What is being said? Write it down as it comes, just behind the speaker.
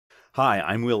Hi,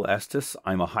 I'm Will Estes.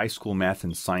 I'm a high school math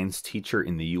and science teacher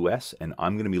in the US, and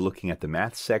I'm going to be looking at the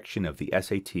math section of the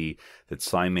SAT that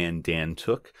SciManDan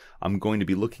took. I'm going to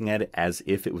be looking at it as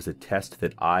if it was a test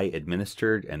that I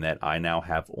administered and that I now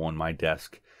have on my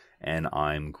desk and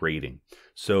I'm grading.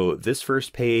 So this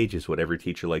first page is what every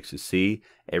teacher likes to see.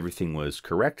 Everything was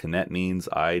correct, and that means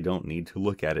I don't need to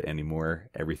look at it anymore.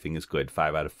 Everything is good,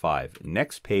 5 out of 5.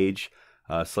 Next page,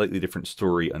 slightly different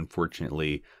story,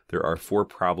 unfortunately. There are 4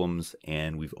 problems,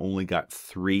 and we've only got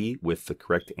 3 with the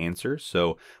correct answer.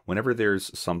 So whenever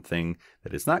there's something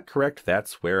that is not correct,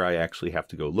 that's where I actually have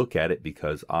to go look at it,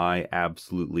 because I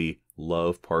absolutely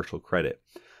love partial credit.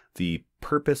 The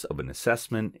purpose of an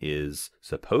assessment is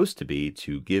supposed to be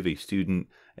to give a student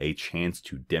a chance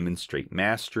to demonstrate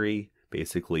mastery.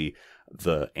 Basically,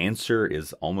 the answer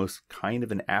is almost kind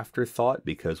of an afterthought,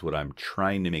 because what I'm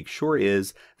trying to make sure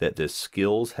is that the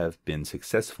skills have been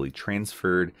successfully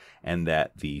transferred and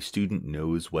that the student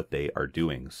knows what they are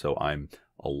doing. So I'm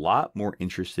a lot more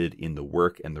interested in the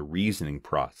work and the reasoning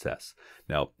process.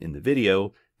 Now, in the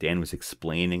video, Dan was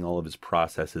explaining all of his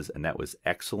processes, and that was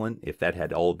excellent. If that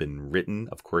had all been written,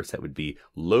 of course, that would be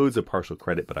loads of partial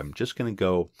credit, but I'm just going to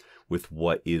go with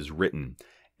what is written.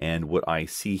 And what I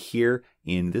see here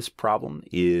in this problem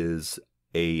is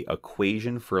an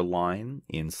equation for a line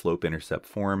in slope-intercept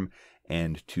form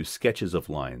and 2 sketches of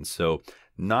lines. So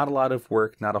not a lot of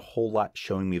work, not a whole lot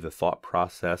showing me the thought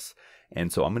process.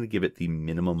 And so I'm going to give it the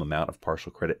minimum amount of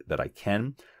partial credit that I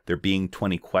can. There being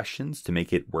 20 questions to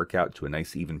make it work out to a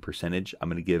nice even percentage, I'm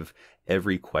going to give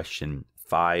every question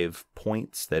 5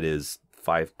 points. That is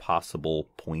 5 possible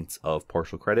points of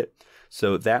partial credit.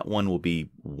 So that one will be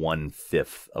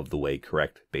 1/5 of the way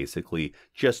correct, basically,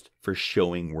 just for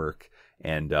showing work.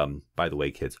 And by the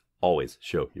way, kids, always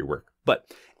show your work.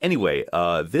 But anyway,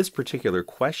 this particular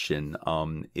question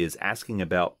is asking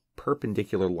about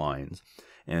perpendicular lines.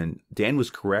 And Dan was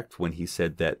correct when he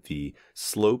said that the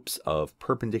slopes of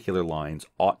perpendicular lines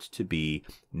ought to be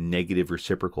negative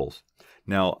reciprocals.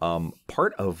 Now,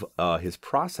 part of his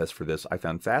process for this I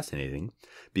found fascinating,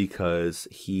 because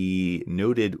he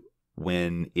noted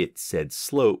when it said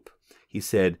slope, he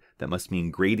said that must mean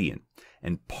gradient.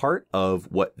 And part of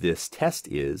what this test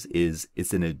is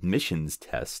it's an admissions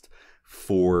test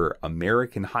for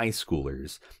American high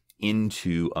schoolers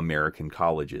into American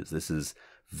colleges. This is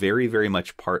very, very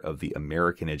much part of the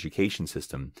American education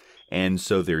system. And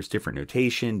so there's different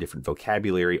notation, different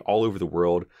vocabulary all over the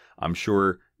world. I'm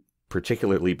sure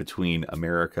particularly between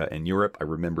America and Europe. I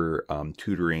remember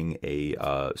tutoring a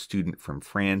student from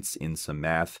France in some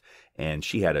math, and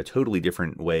she had a totally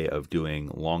different way of doing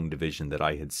long division that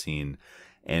I had seen.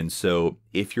 And so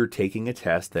if you're taking a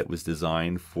test that was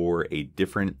designed for a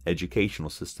different educational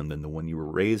system than the one you were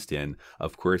raised in,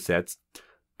 of course, that's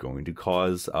going to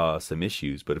cause some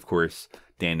issues. But of course,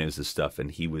 Dan knows his stuff, and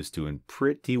he was doing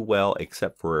pretty well,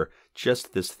 except for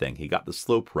just this thing. He got the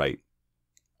slope right,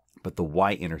 but the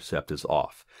y-intercept is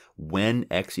off. When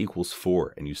x equals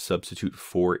 4 and you substitute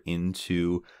 4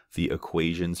 into the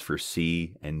equations for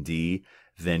C and D,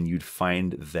 then you'd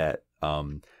find that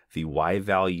the y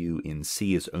value in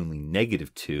C is only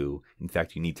 -2. In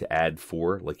fact, you need to add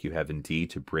 4 like you have in D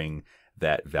to bring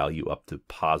that value up to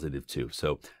 +2.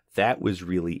 So that was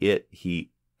really it.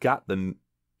 He got the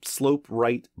slope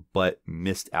right, but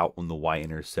missed out on the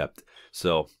y-intercept.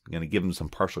 So I'm going to give him some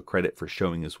partial credit for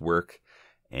showing his work.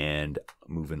 And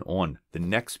moving on, the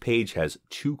next page has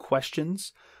 2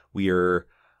 questions. We are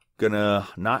gonna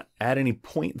not add any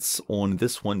points on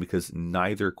this one because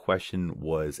neither question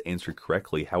was answered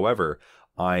correctly. However,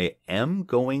 I am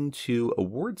going to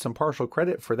award some partial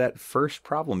credit for that first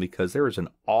problem, because there is an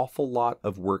awful lot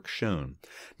of work shown.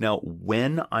 Now,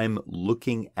 when I'm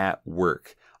looking at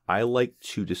work, I like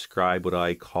to describe what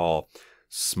I call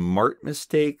smart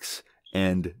mistakes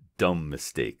and dumb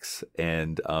mistakes.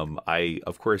 And I,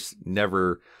 of course,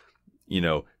 never,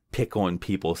 pick on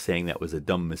people saying that was a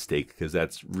dumb mistake, because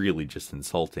that's really just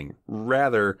insulting.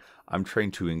 Rather, I'm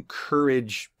trying to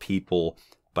encourage people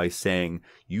by saying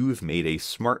you've made a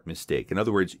smart mistake. In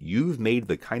other words, you've made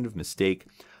the kind of mistake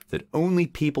that only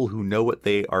people who know what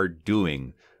they are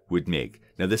doing would make.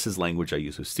 Now, this is language I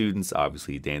use with students.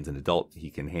 Obviously, Dan's an adult, he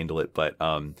can handle it. But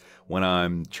when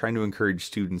I'm trying to encourage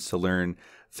students to learn,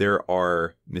 there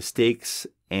are mistakes,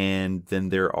 and then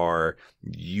there are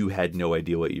you had no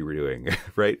idea what you were doing,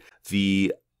 right?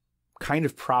 The kind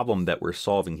of problem that we're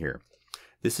solving here,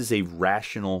 this is a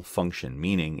rational function,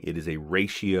 meaning it is a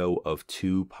ratio of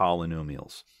 2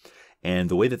 polynomials. And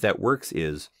the way that that works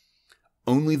is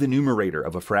only the numerator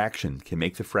of a fraction can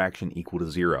make the fraction equal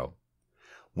to 0.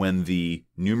 When the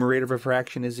numerator of a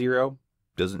fraction is 0,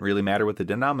 doesn't really matter what the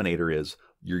denominator is.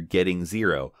 you're getting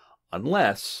 0,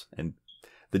 unless, and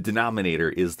the denominator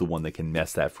is the one that can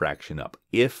mess that fraction up.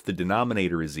 If the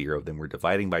denominator is 0, then we're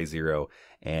dividing by 0,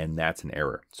 and that's an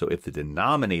error. So if the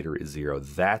denominator is 0,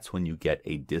 that's when you get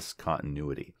a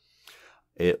discontinuity.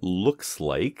 It looks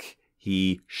like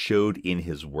he showed in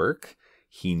his work,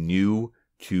 he knew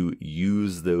to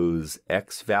use those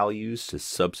x values to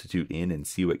substitute in and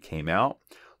see what came out,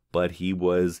 but he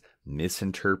was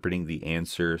misinterpreting the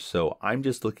answer. So I'm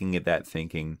just looking at that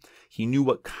thinking he knew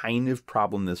what kind of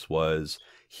problem this was.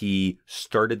 He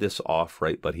started this off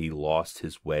right, but he lost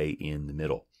his way in the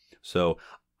middle. So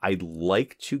I'd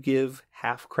like to give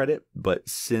half credit, but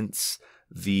since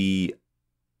the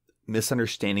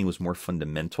misunderstanding was more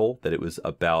fundamental, that it was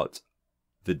about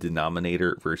the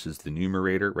denominator versus the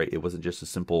numerator, right? It wasn't just a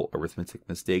simple arithmetic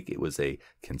mistake. It was a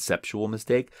conceptual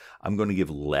mistake. I'm going to give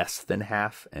less than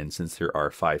half. And since there are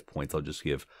 5 points, I'll just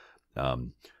give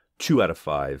 2 out of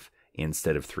 5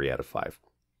 instead of 3 out of 5.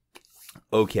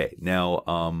 Okay,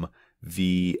 now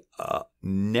the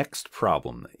next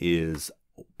problem is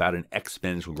about an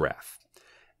exponential graph.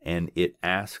 And it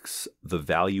asks the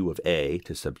value of a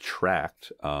to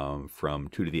subtract from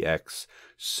 2 to the x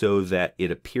so that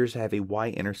it appears to have a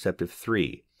y-intercept of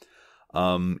 3.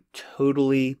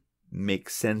 Totally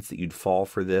makes sense that you'd fall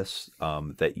for this,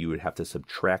 that you would have to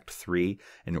subtract 3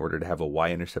 in order to have a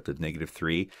y-intercept of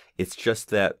 -3. It's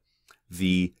just that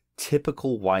the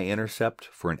typical y-intercept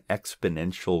for an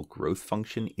exponential growth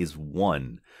function is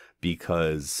 1.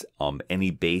 Because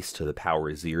any base to the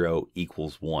power 0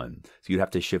 equals 1. So you'd have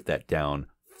to shift that down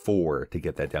 4 to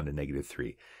get that down to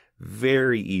 -3.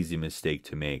 Very easy mistake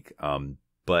to make,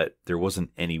 but there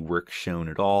wasn't any work shown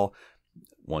at all.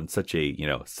 One such a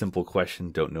simple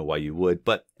question, don't know why you would,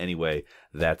 but anyway,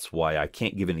 that's why I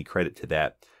can't give any credit to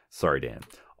that. Sorry, Dan.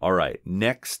 All right,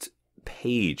 next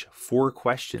page, 4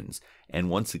 questions, and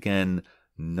once again,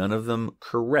 none of them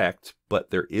correct,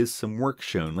 but there is some work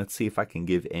shown. Let's see if I can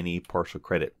give any partial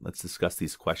credit. Let's discuss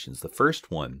these questions. The first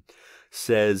one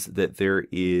says that there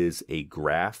is a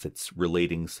graph that's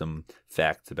relating some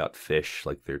facts about fish,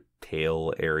 like their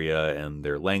tail area and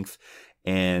their length,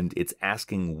 and it's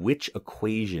asking which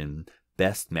equation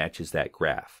best matches that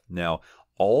graph. Now,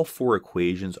 all 4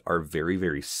 equations are very,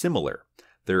 very similar.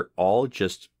 They're all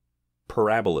just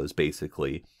parabolas,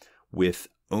 basically, with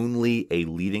only a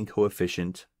leading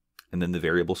coefficient and then the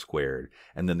variable squared,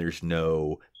 and then there's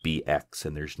no bx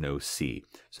and there's no c.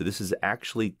 So this is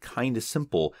actually kind of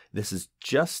simple. This is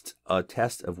just a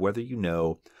test of whether you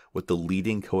know what the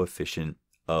leading coefficient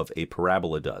of a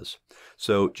parabola does.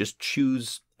 So just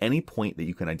choose any point that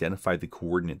you can identify the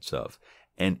coordinates of,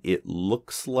 and it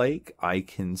looks like I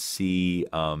can see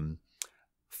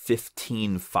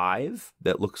 15.5.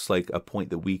 That looks like a point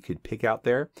that we could pick out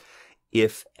there.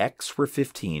 If x were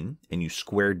 15 and you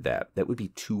squared that, that would be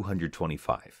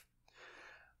 225.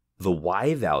 The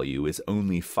y value is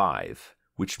only 5,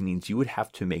 which means you would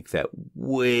have to make that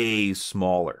way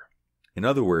smaller. In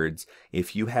other words,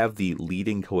 if you have the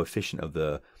leading coefficient of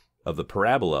the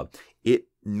parabola, it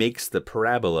makes the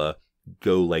parabola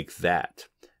go like that.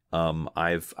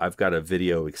 I've got a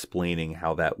video explaining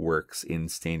how that works in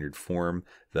standard form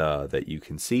that you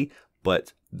can see.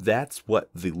 But that's what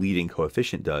the leading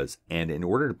coefficient does. And in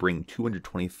order to bring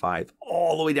 225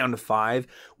 all the way down to 5,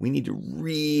 we need to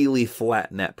really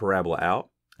flatten that parabola out.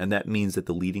 And that means that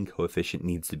the leading coefficient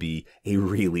needs to be a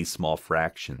really small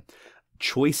fraction.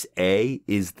 Choice A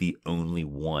is the only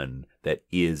one that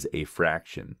is a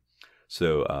fraction.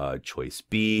 So choice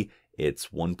B, it's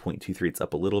 1.23, it's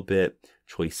up a little bit.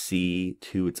 Choice C,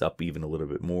 2, it's up even a little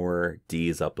bit more. D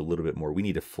is up a little bit more. We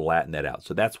need to flatten that out.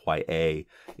 So that's why A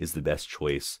is the best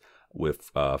choice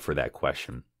for that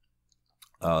question.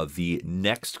 The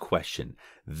next question.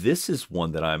 This is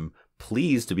one that I'm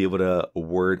pleased to be able to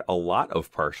award a lot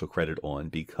of partial credit on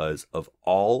because of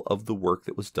all of the work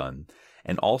that was done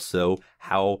and also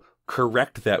how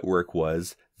correct that work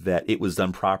was, that it was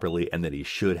done properly and that he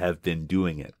should have been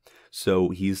doing it. So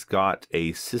he's got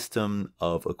a system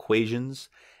of equations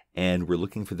and we're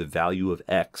looking for the value of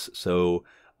x. So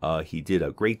he did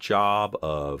a great job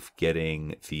of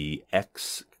getting the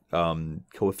x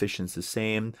coefficients the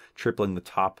same, tripling the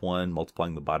top one,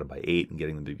 multiplying the bottom by 8 and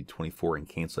getting them to be 24 and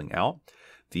canceling out.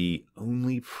 The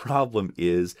only problem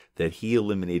is that he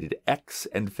eliminated x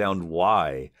and found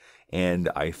y. And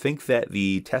I think that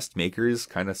the test makers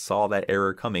kind of saw that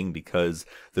error coming because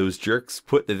those jerks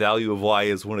put the value of y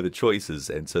as one of the choices.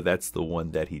 And so that's the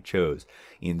one that he chose.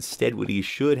 Instead, what he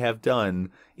should have done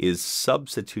is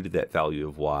substituted that value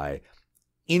of y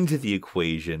into the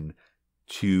equation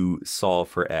to solve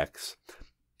for x.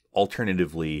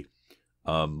 Alternatively,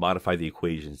 modify the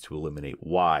equations to eliminate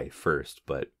y first,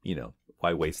 but, you know,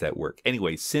 why waste that work?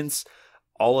 Anyway, since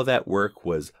all of that work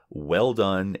was well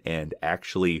done and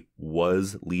actually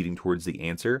was leading towards the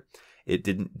answer, it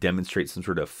didn't demonstrate some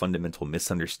sort of fundamental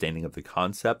misunderstanding of the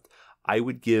concept, I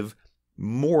would give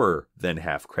more than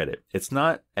half credit. It's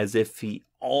not as if he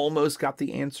almost got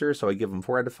the answer, so I give him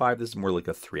 4 out of 5. This is more like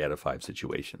a 3 out of 5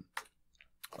 situation.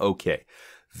 Okay,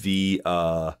 the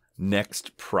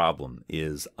next problem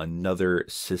is another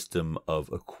system of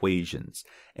equations,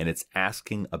 and it's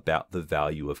asking about the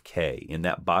value of k. In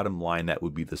that bottom line, that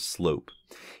would be the slope.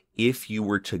 If you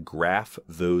were to graph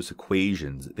those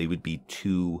equations, they would be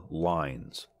 2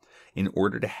 lines. In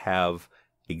order to have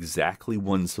exactly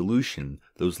one solution,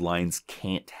 those lines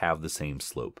can't have the same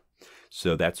slope.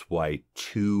 So that's why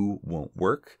 2 won't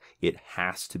work. It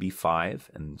has to be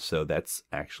 5, and so that's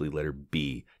actually letter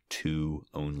B, 2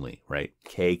 only, right?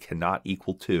 K cannot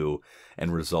equal 2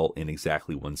 and result in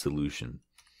exactly one solution.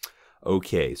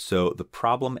 Okay, so the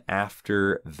problem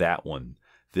after that one,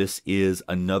 this is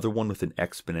another one with an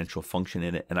exponential function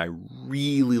in it, and I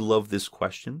really love this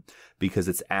question because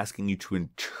it's asking you to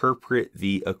interpret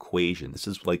the equation. This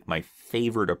is like my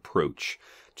favorite approach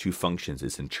to functions,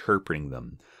 is interpreting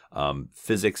them.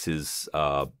 Physics is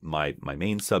my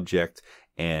main subject,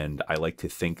 and I like to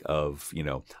think of, you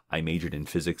know, I majored in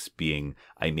physics being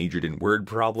I majored in word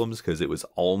problems, because it was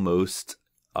almost,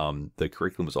 the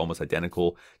curriculum was almost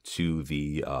identical to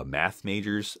the math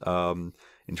majors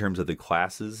in terms of the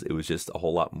classes. It was just a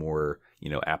whole lot more, you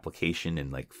know, application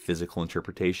and like physical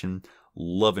interpretation.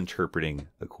 Love interpreting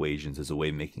equations as a way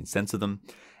of making sense of them.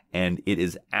 And it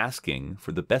is asking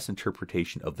for the best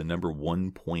interpretation of the number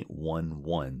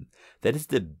 1.11. That is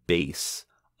the base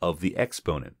of the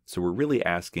exponent. So we're really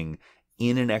asking,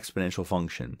 in an exponential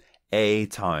function, a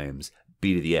times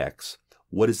b to the x,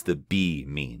 what does the b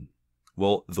mean?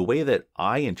 Well, the way that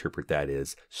I interpret that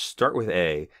is start with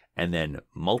a and then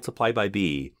multiply by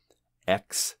b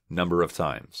x number of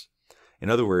times. In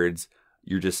other words,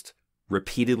 you're just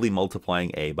repeatedly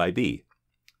multiplying a by b.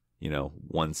 You know,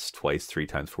 once, twice, 3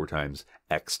 times, 4 times,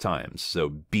 x times. So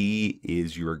b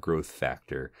is your growth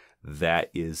factor. That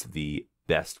is the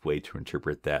best way to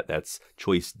interpret that. That's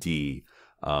choice D.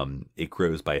 It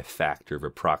grows by a factor of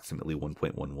approximately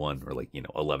 1.11, or like, you know,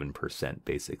 11%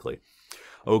 basically.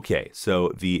 Okay, so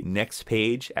the next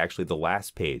page, actually the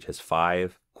last page, has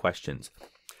 5 questions.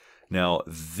 Now,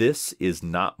 this is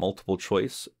not multiple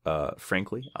choice,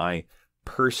 frankly. I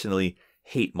personally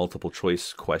hate multiple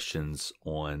choice questions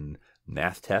on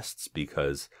math tests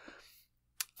because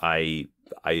I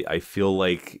feel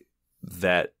like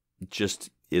that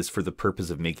just is for the purpose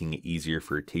of making it easier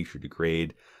for a teacher to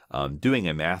grade. Doing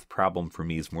a math problem for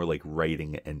me is more like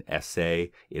writing an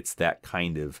essay. It's that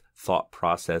kind of thought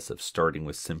process of starting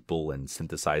with simple and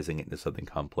synthesizing it into something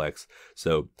complex.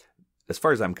 So as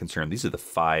far as I'm concerned, these are the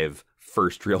 5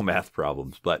 first real math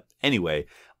problems. But anyway,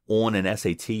 on an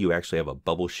SAT, you actually have a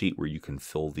bubble sheet where you can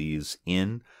fill these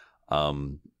in.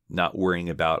 Not worrying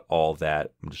about all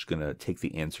that. I'm just going to take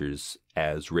the answers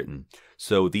as written.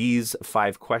 So these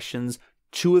 5 questions,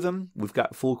 2 of them, we've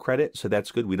got full credit, so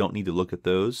that's good. We don't need to look at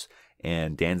those,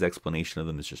 and Dan's explanation of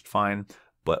them is just fine.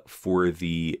 But for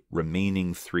the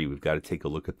remaining 3, we've got to take a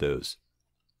look at those.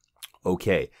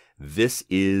 Okay, this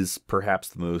is perhaps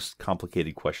the most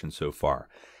complicated question so far.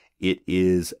 It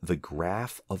is the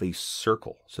graph of a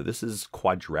circle. So this is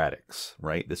quadratics,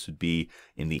 right? This would be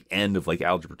in the end of like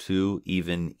algebra 2,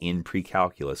 even in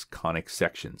pre-calculus, conic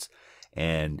sections.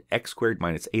 And x squared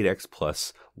minus 8x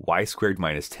plus y squared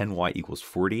minus 10y equals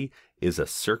 40 is a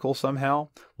circle somehow?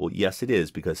 Well, yes, it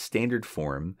is, because standard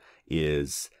form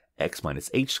is x minus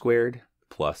h squared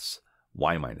plus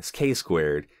y minus k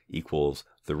squared equals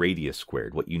the radius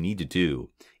squared. What you need to do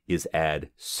is add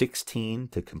 16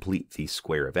 to complete the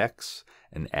square of x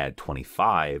and add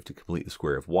 25 to complete the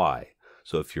square of y.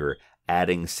 So if you're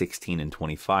adding 16 and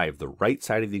 25, the right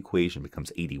side of the equation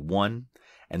becomes 81.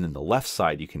 And then the left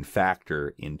side you can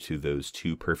factor into those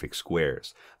 2 perfect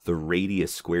squares. The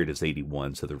radius squared is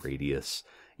 81, so the radius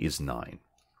is 9.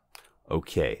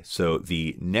 Okay, so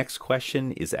the next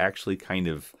question is actually kind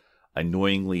of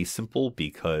annoyingly simple,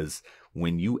 because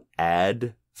when you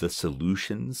add the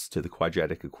solutions to the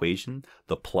quadratic equation,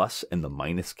 the plus and the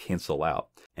minus cancel out.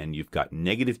 And you've got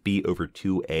negative b over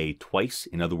 2a twice.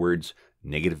 In other words,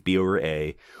 negative b over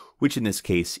a, which in this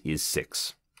case is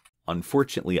 6.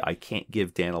 Unfortunately, I can't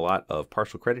give Dan a lot of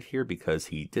partial credit here because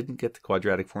he didn't get the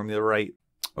quadratic formula right.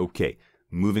 Okay,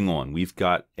 moving on. We've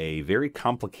got a very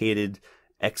complicated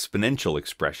exponential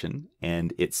expression,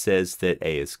 and it says that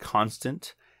a is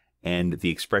constant, and the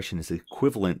expression is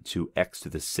equivalent to x to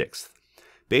the 6th.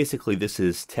 basically this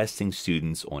is testing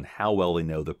students on how well they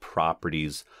know the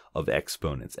properties of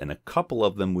exponents. And a couple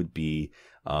of them would be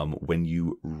when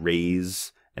you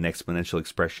raise an exponential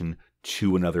expression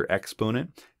to another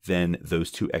exponent, then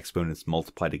those two exponents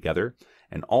multiply together.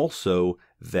 And also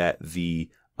that the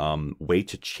way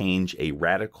to change a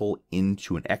radical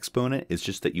into an exponent is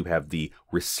just that you have the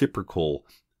reciprocal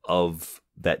of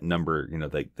that number, you know,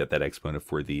 that exponent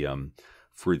for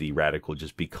the radical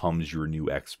just becomes your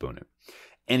new exponent.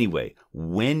 Anyway,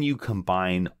 when you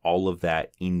combine all of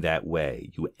that in that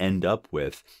way, you end up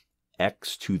with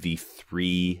x to the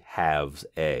 3/2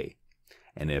 a.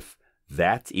 And if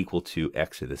that's equal to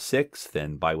x to the 6,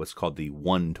 then by what's called the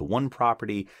 1-to-1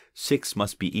 property, 6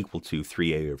 must be equal to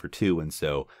 3a over 2, and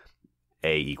so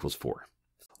a equals 4.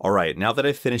 All right, now that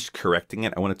I've finished correcting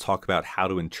it, I want to talk about how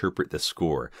to interpret the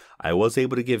score. I was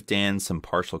able to give Dan some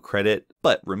partial credit,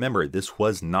 but remember, this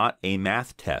was not a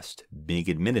math test being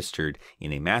administered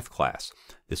in a math class.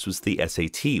 This was the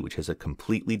SAT, which has a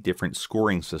completely different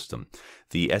scoring system.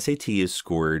 The SAT is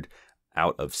scored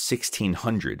out of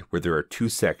 1,600, where there are two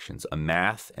sections, a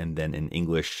math and then an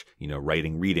English,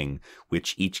 writing, reading,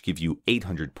 which each give you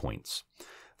 800 points.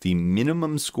 The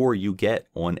minimum score you get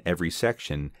on every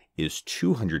section is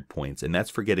 200 points, and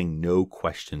that's for getting no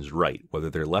questions right,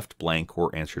 whether they're left blank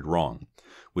or answered wrong,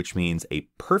 which means a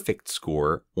perfect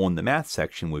score on the math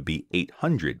section would be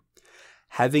 800.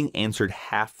 Having answered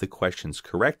half the questions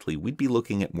correctly, we'd be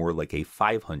looking at more like a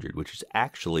 500, which is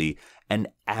actually an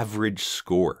average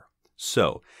score.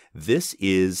 So this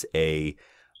is a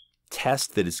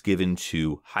test that is given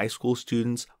to high school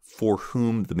students for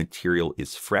whom the material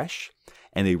is fresh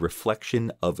and a reflection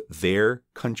of their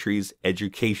country's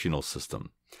educational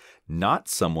system, not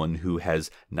someone who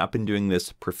has not been doing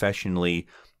this professionally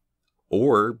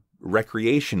or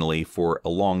recreationally for a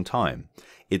long time.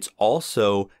 It's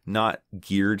also not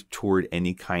geared toward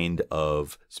any kind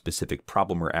of specific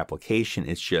problem or application.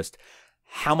 It's just,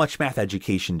 how much math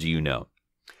education do you know?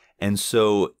 And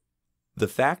so the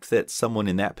fact that someone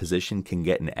in that position can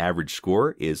get an average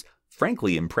score is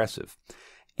frankly impressive.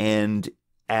 And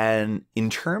in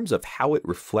terms of how it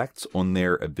reflects on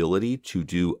their ability to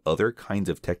do other kinds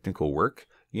of technical work,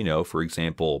 for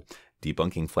example,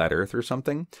 debunking flat Earth or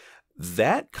something,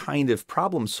 that kind of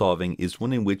problem solving is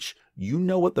one in which you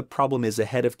know what the problem is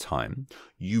ahead of time,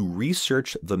 you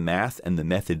research the math and the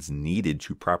methods needed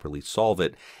to properly solve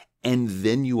it, and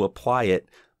then you apply it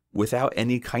without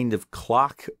any kind of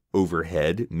clock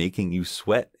overhead making you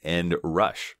sweat and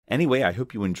rush. Anyway, I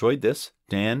hope you enjoyed this.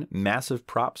 Dan, massive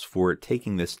props for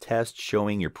taking this test,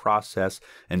 showing your process,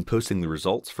 and posting the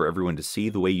results for everyone to see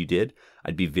the way you did.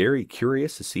 I'd be very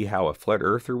curious to see how a flat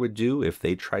earther would do if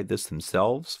they tried this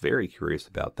themselves. Very curious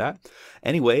about that.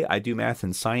 Anyway, I do math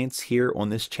and science here on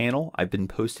this channel. I've been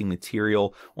posting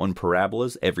material on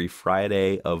parabolas every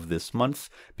Friday of this month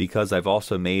because I've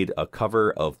also made a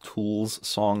cover of Tool's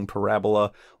song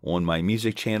Parabola on my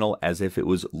music channel as if it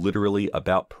was literally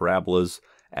about parabolas,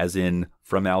 as in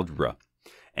from algebra.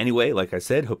 Anyway, like I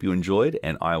said, hope you enjoyed,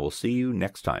 and I will see you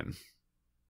next time.